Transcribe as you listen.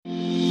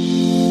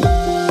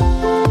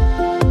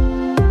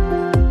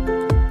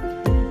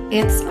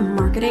It's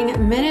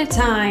Marketing Minute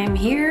Time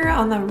here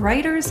on The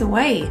Writer's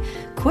Way.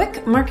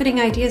 Quick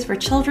marketing ideas for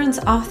children's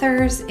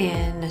authors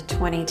in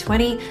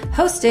 2020,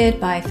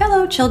 hosted by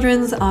fellow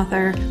children's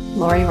author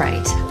Lori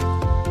Wright.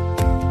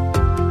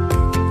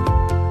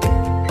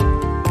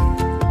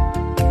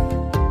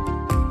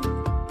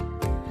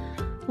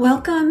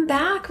 Welcome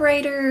back,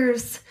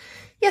 writers.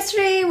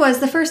 Yesterday was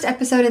the first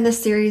episode in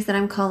this series that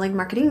I'm calling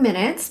Marketing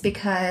Minutes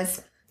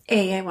because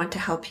I want to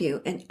help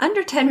you in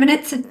under 10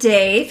 minutes a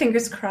day,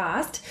 fingers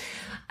crossed,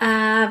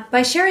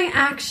 by sharing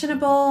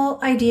actionable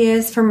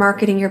ideas for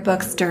marketing your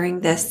books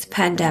during this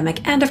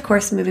pandemic and, of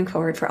course, moving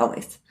forward for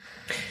always.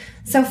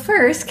 So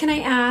first, can I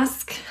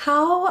ask,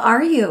 how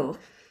are you?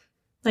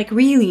 Like,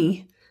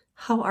 really,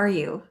 how are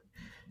you?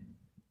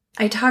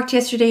 I talked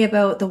yesterday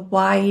about the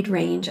wide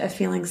range of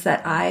feelings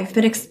that I've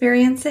been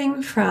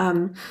experiencing,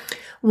 from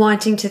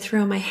wanting to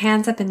throw my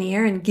hands up in the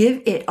air and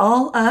give it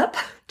all up,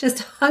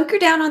 just hunker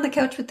down on the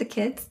couch with the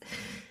kids,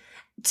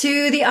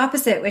 to the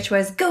opposite, which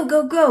was go,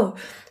 go, go.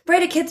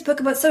 Write a kid's book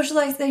about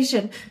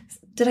socialization.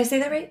 Did I say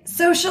that right?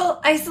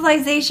 Social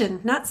isolation,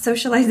 not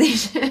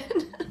socialization.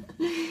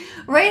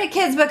 Write a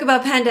kid's book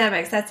about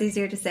pandemics. That's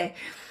easier to say.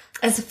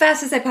 As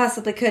fast as I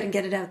possibly could and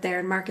get it out there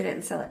and market it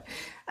and sell it.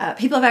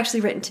 People have actually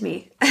written to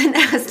me and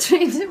asked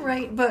me to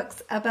write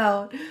books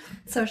about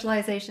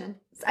socialization.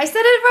 I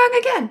said it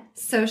wrong again.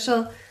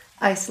 Social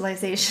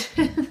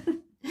isolation.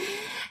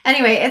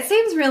 Anyway, it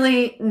seems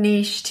really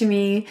niche to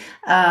me,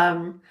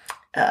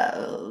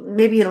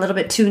 maybe a little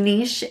bit too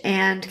niche.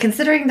 And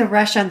considering the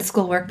rush on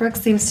school workbooks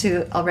seems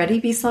to already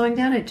be slowing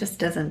down, it just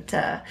doesn't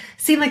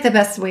seem like the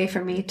best way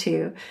for me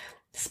to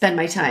spend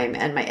my time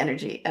and my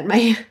energy and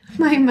my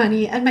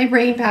money and my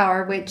brain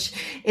power, which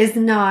is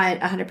not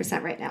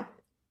 100% right now.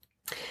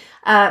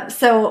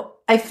 So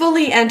I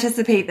fully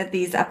anticipate that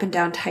these up and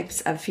down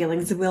types of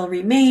feelings will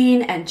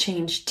remain and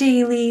change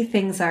daily.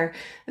 Things are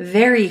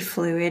very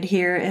fluid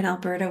here in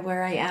Alberta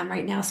where I am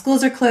right now.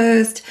 Schools are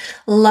closed.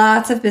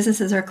 Lots of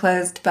businesses are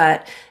closed,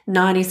 but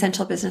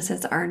non-essential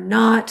businesses are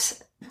not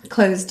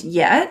closed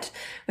yet,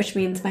 which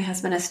means my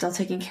husband is still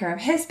taking care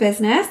of his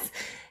business.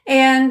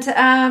 And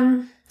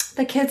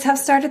the kids have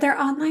started their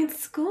online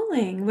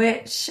schooling,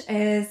 which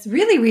is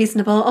really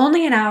reasonable.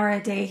 Only an hour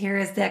a day here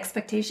is the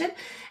expectation.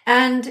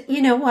 And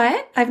you know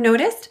what? I've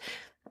noticed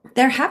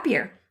they're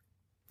happier.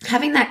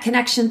 Having that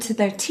connection to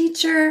their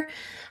teacher.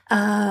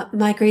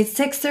 My grade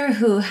sixer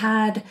who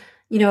had,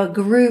 a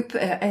group,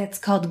 it's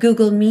called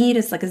Google Meet.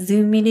 It's like a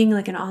Zoom meeting,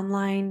 like an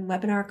online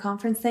webinar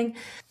conference thing.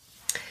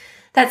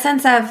 That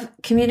sense of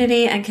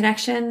community and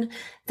connection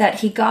that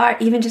he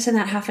got, even just in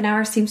that half an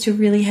hour, seems to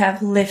really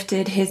have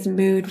lifted his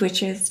mood,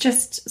 which is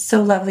just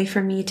so lovely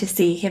for me to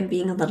see him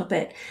being a little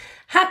bit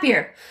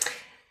happier.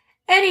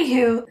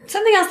 Anywho,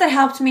 something else that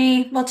helped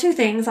me, well, two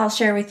things I'll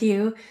share with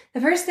you.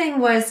 The first thing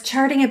was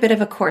charting a bit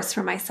of a course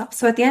for myself.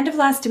 So at the end of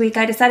last week,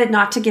 I decided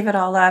not to give it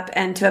all up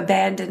and to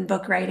abandon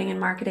book writing and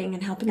marketing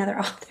and helping other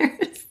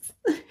authors,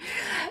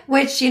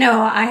 which,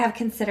 I have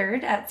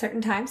considered at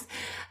certain times.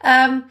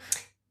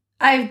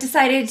 I've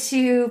decided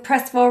to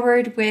press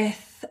forward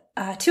with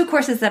two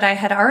courses that I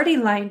had already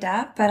lined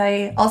up, but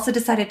I also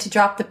decided to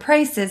drop the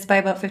prices by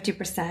about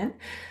 50%.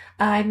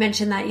 I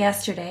mentioned that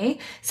yesterday.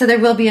 So there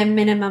will be a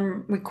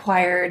minimum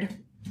required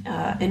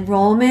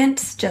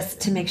enrollment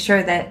just to make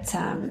sure that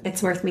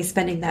it's worth me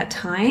spending that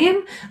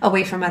time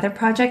away from other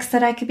projects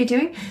that I could be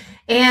doing.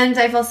 And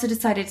I've also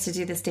decided to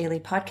do this daily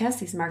podcast,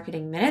 these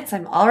marketing minutes.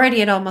 I'm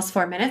already at almost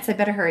 4 minutes. I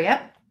better hurry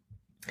up.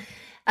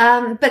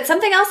 But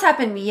something else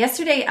happened to me.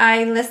 Yesterday,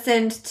 I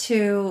listened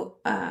to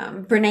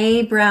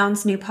Brene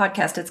Brown's new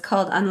podcast. It's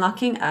called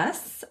Unlocking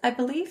Us, I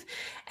believe.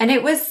 And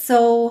it was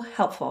so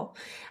helpful.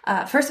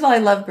 First of all, I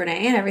love Brene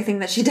and everything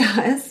that she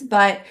does,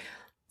 but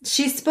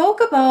she spoke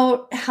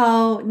about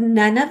how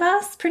none of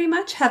us pretty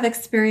much have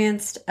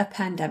experienced a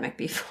pandemic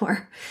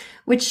before,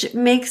 which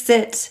makes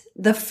it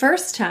the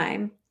first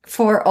time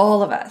for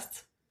all of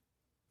us.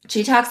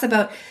 She talks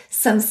about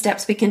some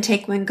steps we can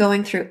take when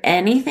going through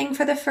anything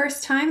for the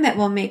first time that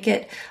will make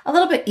it a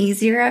little bit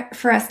easier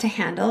for us to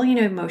handle,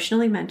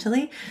 emotionally,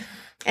 mentally.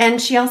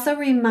 And she also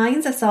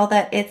reminds us all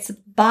that it's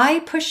by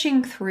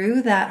pushing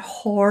through that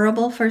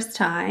horrible first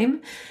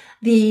time,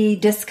 the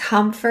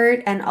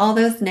discomfort and all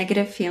those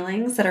negative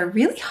feelings that are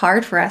really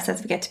hard for us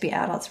as we get to be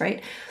adults,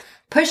 right?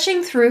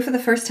 Pushing through for the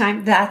first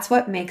time, that's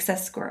what makes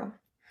us grow.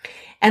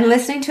 And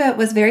listening to it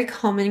was very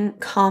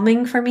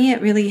calming for me.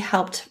 It really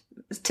helped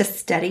to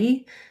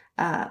steady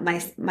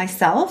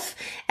myself.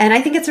 And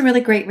I think it's a really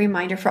great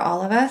reminder for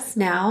all of us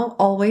now,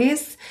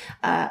 always,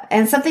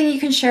 and something you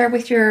can share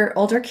with your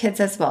older kids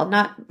as well.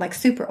 Not like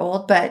super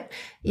old, but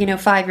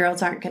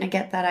 5-year-olds aren't going to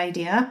get that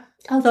idea.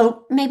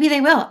 Although maybe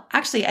they will.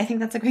 Actually, I think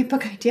that's a great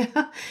book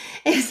idea,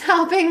 is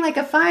helping like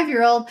a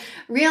 5-year-old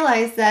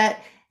realize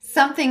that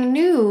something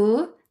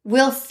new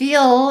will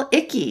feel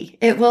icky.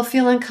 It will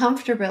feel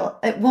uncomfortable.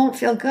 It won't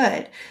feel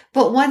good.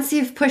 But once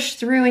you've pushed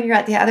through and you're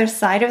at the other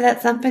side of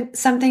that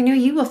something new,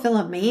 you will feel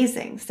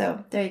amazing.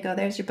 So there you go.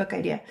 There's your book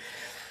idea.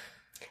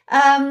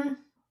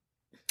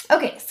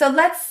 Okay, so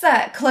let's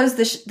close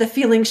the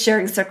feeling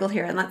sharing circle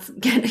here and let's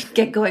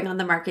get going on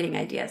the marketing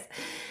ideas,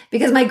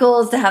 because my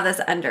goal is to have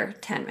this under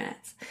 10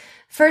 minutes.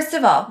 First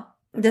of all,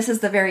 this is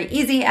the very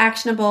easy,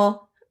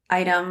 actionable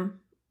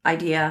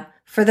idea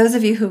for those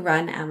of you who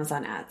run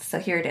Amazon ads. So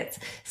here it is.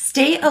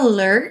 Stay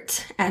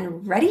alert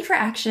and ready for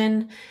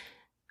action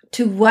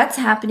to what's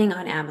happening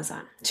on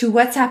Amazon, to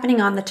what's happening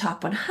on the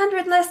top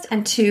 100 list,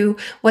 and to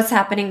what's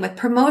happening with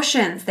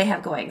promotions they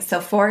have going.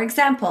 So for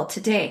example,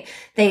 today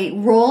they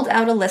rolled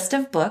out a list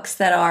of books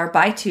that are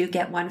buy two,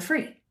 get one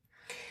free.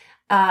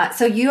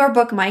 So your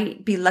book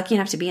might be lucky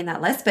enough to be in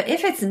that list, but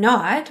if it's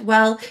not,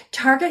 well,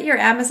 target your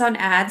Amazon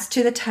ads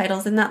to the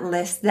titles in that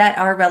list that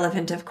are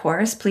relevant, of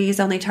course. Please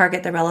only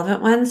target the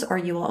relevant ones, or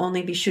you will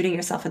only be shooting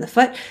yourself in the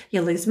foot.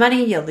 You'll lose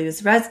money, you'll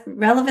lose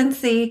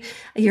relevancy,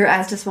 your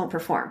ads just won't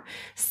perform.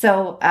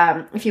 So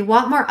if you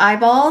want more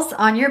eyeballs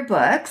on your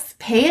books,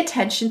 pay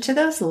attention to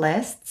those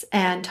lists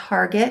and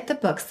target the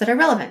books that are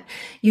relevant.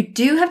 You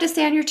do have to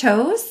stay on your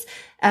toes.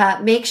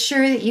 Make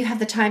sure that you have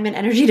the time and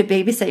energy to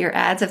babysit your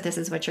ads if this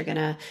is what you're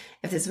gonna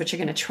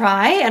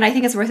try. And I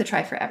think it's worth a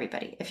try for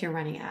everybody if you're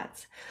running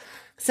ads.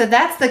 So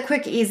that's the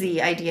quick, easy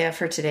idea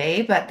for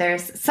today, but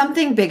there's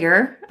something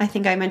bigger. I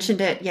think I mentioned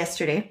it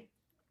yesterday.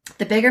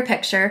 The bigger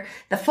picture,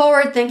 the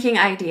forward-thinking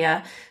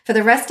idea. For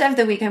the rest of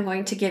the week, I'm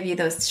going to give you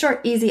those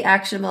short, easy,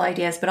 actionable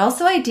ideas, but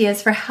also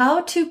ideas for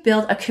how to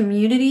build a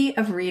community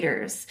of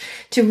readers,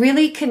 to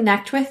really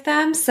connect with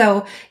them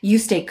so you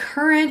stay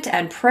current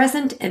and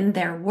present in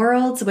their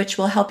worlds, which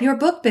will help your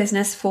book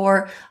business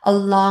for a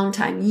long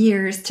time,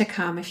 years to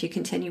come if you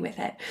continue with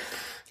it.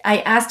 I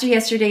asked you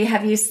yesterday,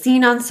 have you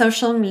seen on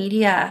social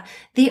media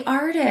the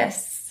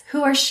artists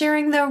who are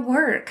sharing their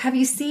work? Have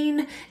you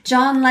seen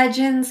John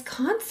Legend's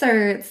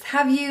concerts?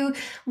 Have you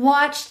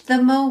watched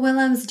the Mo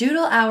Willems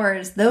Doodle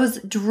Hours? Those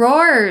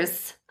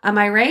drawers, am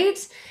I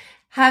right?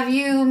 Have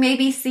you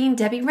maybe seen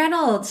Debbie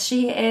Reynolds?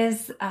 She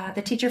is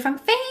the teacher from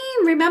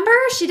Fame, remember?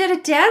 She did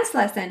a dance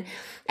lesson.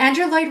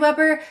 Andrew Lloyd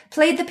Webber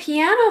played the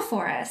piano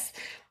for us.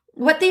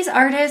 What these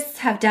artists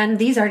have done,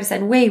 these artists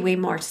and way, way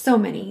more, so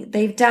many,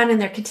 they've done and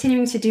they're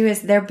continuing to do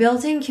is they're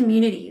building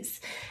communities.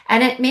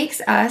 And it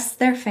makes us,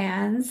 their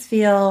fans,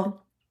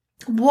 feel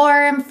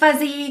warm,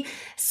 fuzzy,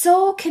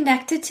 so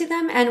connected to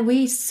them. And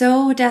we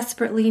so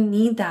desperately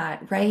need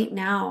that right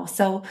now.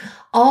 So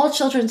all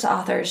children's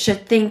authors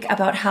should think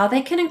about how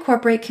they can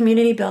incorporate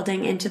community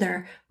building into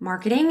their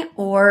marketing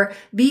or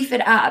beef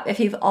it up if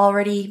you've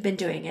already been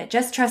doing it.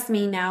 Just trust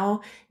me,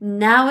 now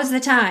is the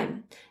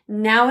time.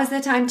 Now is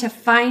the time to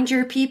find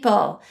your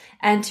people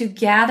and to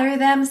gather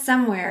them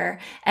somewhere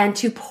and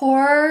to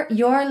pour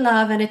your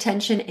love and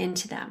attention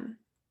into them.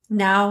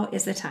 Now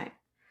is the time.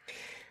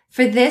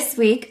 For this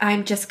week,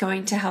 I'm just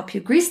going to help you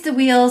grease the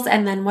wheels.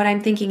 And then what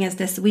I'm thinking is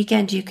this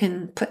weekend, you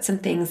can put some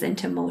things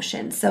into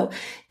motion. So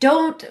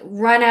don't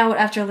run out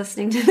after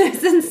listening to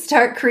this and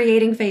start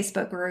creating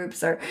Facebook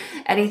groups or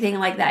anything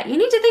like that. You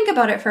need to think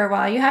about it for a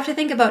while. You have to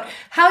think about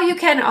how you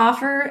can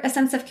offer a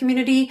sense of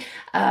community,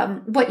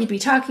 what you'd be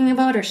talking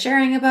about or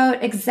sharing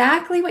about,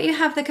 exactly what you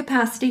have the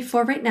capacity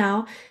for right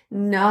now,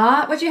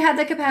 not what you had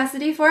the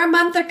capacity for a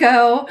month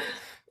ago.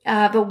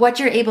 But what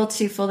you're able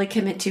to fully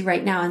commit to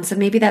right now. And so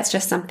maybe that's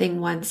just something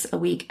once a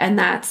week, and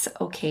that's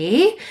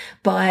okay,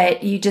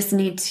 but you just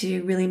need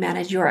to really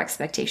manage your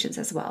expectations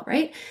as well,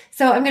 right?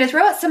 So I'm going to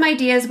throw out some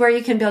ideas where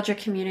you can build your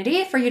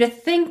community for you to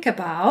think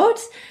about.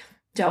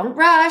 Don't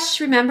rush.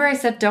 Remember, I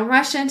said don't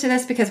rush into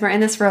this because we're in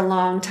this for a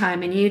long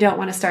time and you don't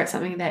want to start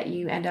something that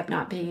you end up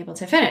not being able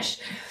to finish.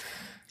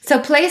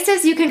 So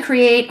places you can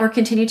create or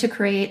continue to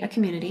create a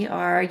community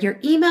are your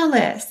email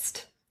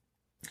list,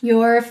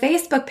 your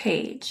Facebook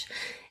page,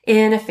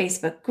 in a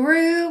Facebook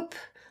group,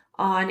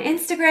 on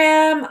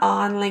Instagram,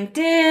 on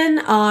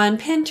LinkedIn, on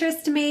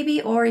Pinterest maybe,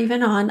 or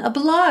even on a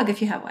blog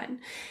if you have one.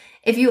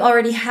 If you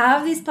already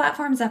have these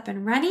platforms up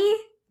and running,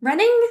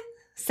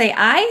 say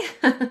I.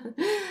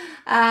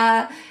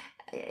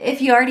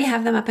 If you already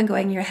have them up and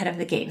going, you're ahead of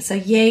the game. So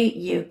yay,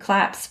 you,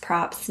 claps,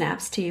 props,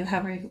 snaps to you,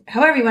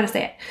 however you want to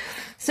say it.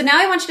 So now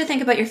I want you to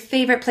think about your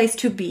favorite place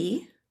to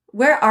be.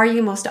 Where are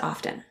you most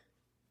often?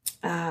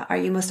 Are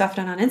you most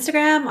often on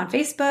Instagram, on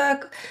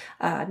Facebook,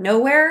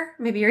 nowhere,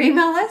 maybe your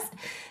email list?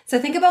 So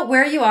think about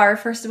where you are,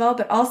 first of all,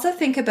 but also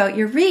think about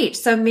your reach.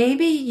 So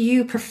maybe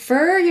you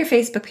prefer your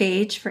Facebook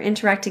page for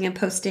interacting and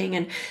posting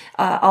and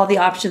all the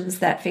options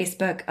that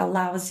Facebook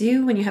allows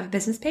you when you have a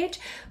business page.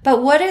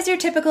 But what is your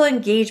typical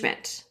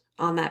engagement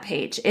on that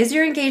page? Is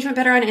your engagement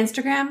better on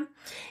Instagram?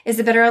 Is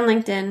it better on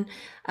LinkedIn?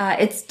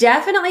 It's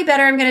definitely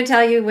better, I'm going to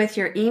tell you, with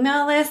your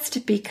email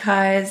list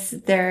because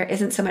there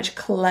isn't so much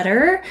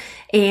clutter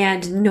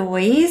and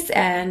noise,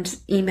 and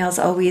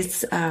emails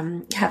always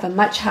have a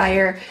much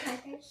higher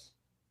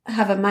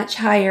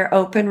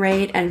open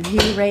rate and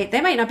view rate.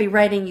 They might not be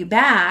writing you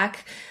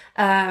back,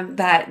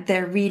 but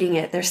they're reading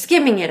it. They're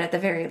skimming it at the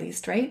very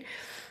least, right?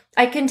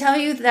 I can tell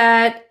you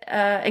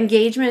that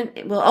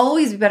engagement will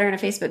always be better in a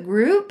Facebook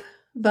group,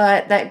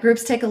 but that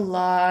groups take a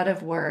lot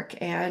of work,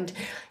 and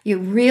you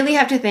really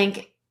have to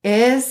think,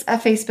 is a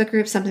Facebook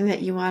group something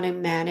that you want to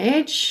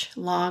manage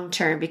long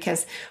term?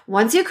 Because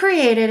once you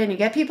create it and you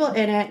get people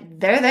in it,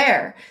 they're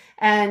there.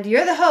 And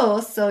you're the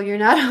host, so you're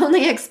not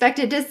only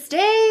expected to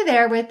stay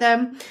there with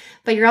them,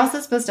 but you're also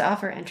supposed to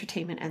offer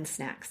entertainment and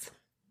snacks.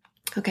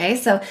 Okay,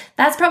 so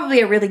that's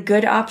probably a really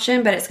good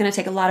option, but it's going to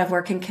take a lot of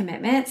work and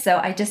commitment. So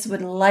I just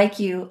would like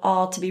you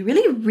all to be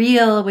really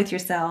real with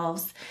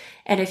yourselves.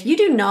 And if you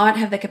do not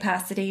have the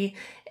capacity,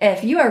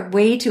 if you are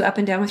way too up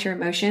and down with your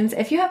emotions,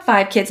 if you have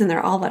 5 kids and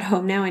they're all at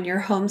home now and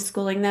you're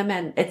homeschooling them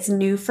and it's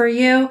new for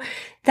you,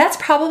 that's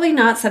probably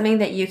not something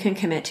that you can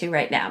commit to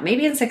right now.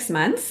 Maybe in 6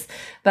 months,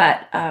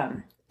 but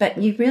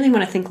you really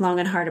want to think long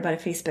and hard about a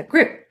Facebook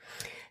group.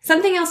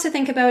 Something else to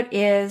think about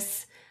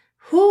is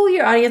who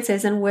your audience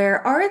is and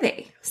where are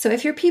they? So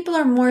if your people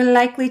are more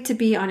likely to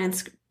be on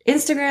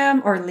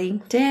Instagram or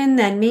LinkedIn,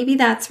 then maybe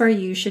that's where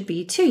you should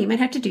be too. You might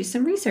have to do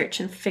some research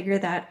and figure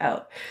that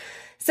out.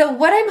 So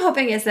what I'm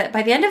hoping is that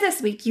by the end of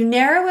this week, you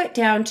narrow it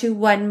down to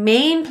one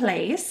main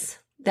place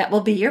that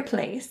will be your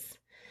place.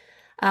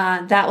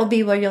 That will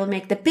be where you'll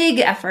make the big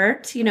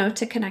effort,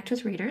 to connect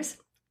with readers.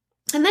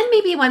 And then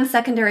maybe one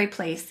secondary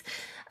place.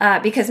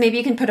 Because maybe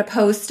you can put a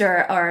post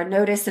or a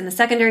notice in the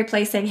secondary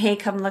place saying, hey,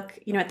 come look,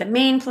 at the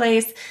main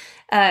place.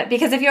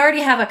 Because if you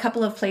already have a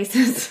couple of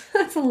places,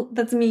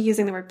 that's me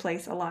using the word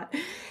place a lot.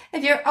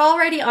 If you're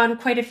already on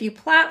quite a few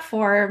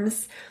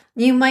platforms,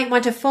 you might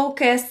want to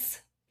focus,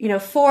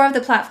 4 of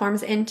the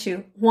platforms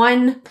into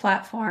one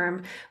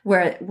platform where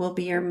it will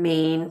be your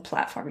main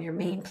platform, your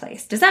main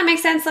place. Does that make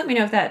sense? Let me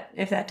know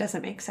if that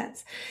doesn't make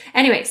sense.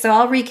 Anyway, so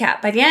I'll recap.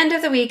 By the end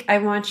of the week, I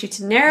want you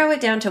to narrow it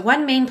down to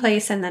one main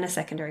place and then a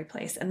secondary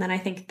place. And then I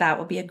think that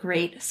will be a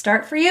great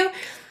start for you.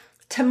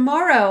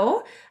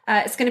 Tomorrow,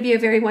 it's going to be a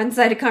very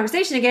one-sided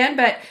conversation again,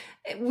 but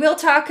we'll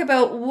talk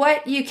about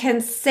what you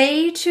can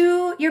say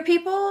to your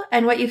people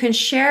and what you can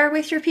share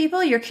with your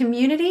people, your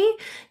community,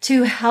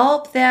 to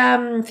help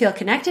them feel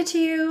connected to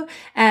you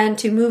and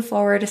to move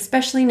forward,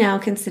 especially now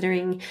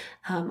considering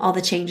all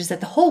the changes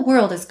that the whole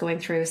world is going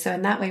through. So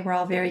in that way, we're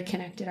all very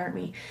connected, aren't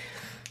we?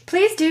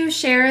 Please do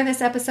share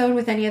this episode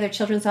with any other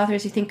children's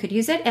authors you think could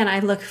use it, and I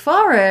look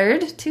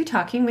forward to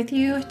talking with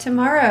you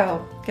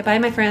tomorrow. Goodbye,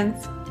 my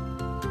friends.